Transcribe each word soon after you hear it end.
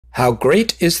How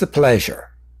Great is the Pleasure?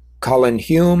 Colin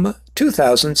Hume,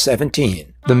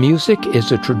 2017. The music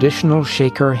is a traditional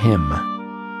Shaker hymn.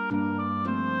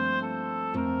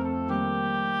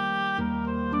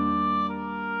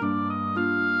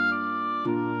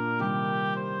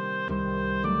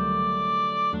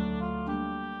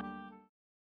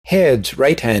 Heads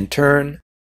right-hand turn.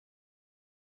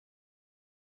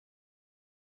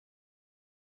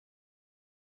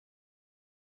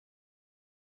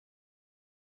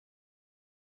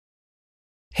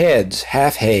 Heads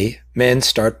half hay, men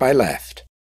start by left.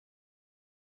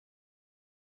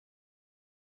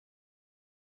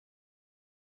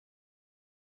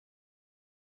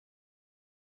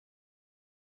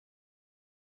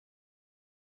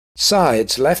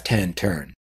 Sides left-hand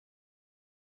turn.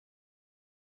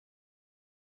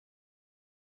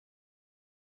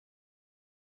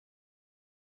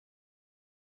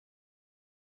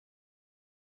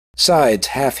 Sides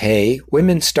half hay,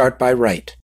 women start by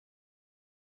right.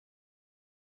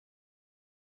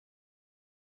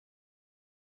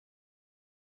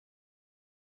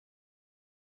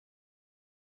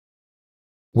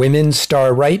 Women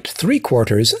star right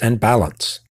 3/4 and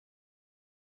balance.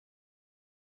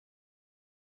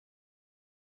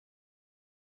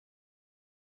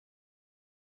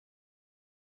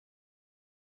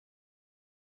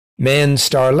 Men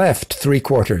star left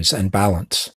 3/4 and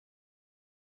balance.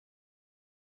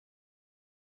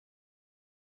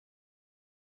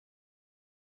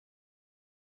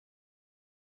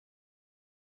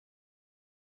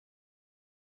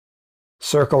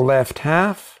 Circle left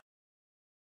half.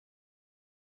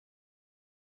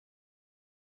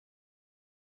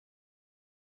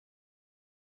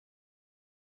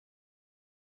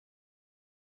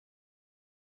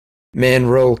 Men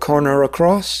roll corner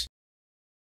across.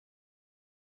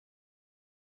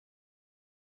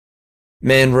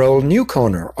 Men roll new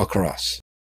corner across.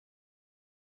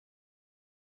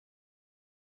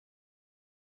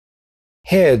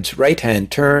 Heads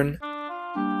right-hand turn.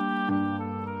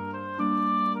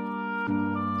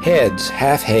 Heads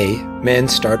half hay, men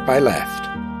start by left.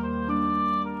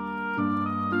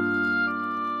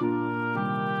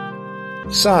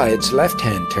 Sides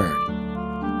left-hand turn.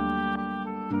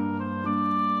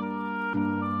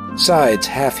 Sides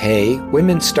half hay,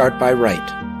 women start by right.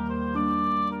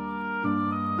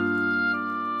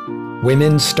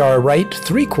 Women star right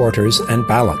 3/4 and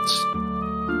balance.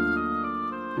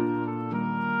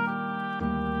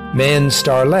 Men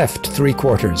star left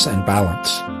 3/4 and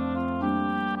balance.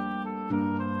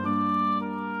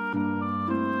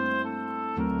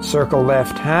 Circle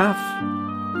left half.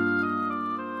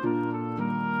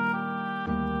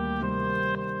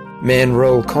 Men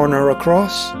roll corner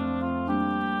across.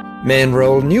 Men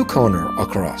roll new corner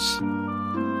across.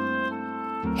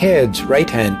 Heads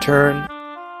right-hand turn.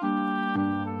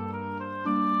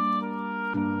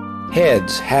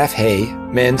 Heads half hay,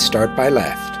 men start by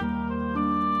left.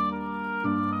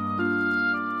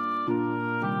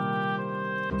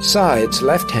 Sides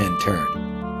left-hand turn.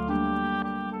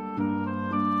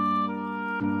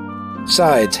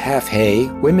 Sides half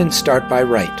hay, women start by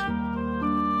right.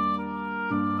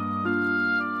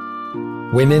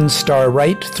 Women star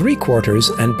right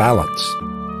 3/4 and balance.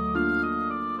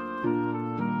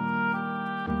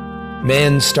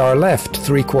 Men star left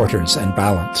 3/4 and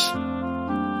balance.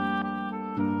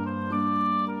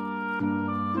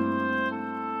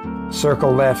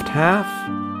 Circle left half.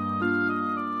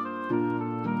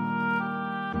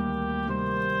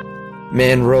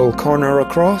 Men roll corner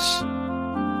across.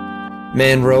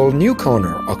 Men roll new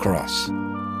corner across.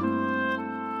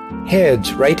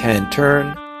 Heads right-hand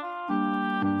turn.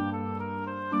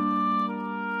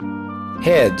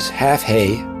 Heads half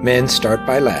hay, men start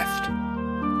by left.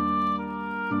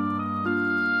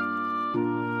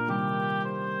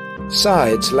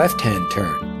 Sides left-hand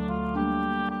turn.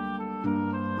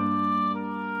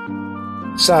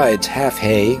 Sides half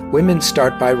hay, women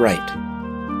start by right.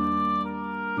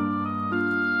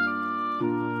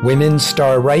 Women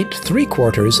star right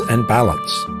 3/4 and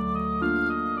balance.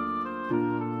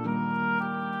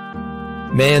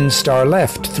 Men star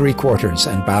left 3/4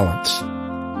 and balance.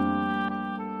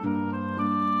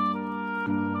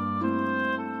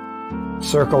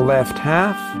 Circle left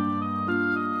half.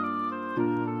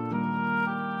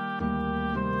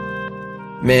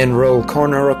 Men roll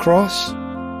corner across.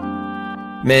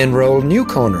 Men roll new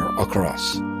corner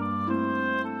across.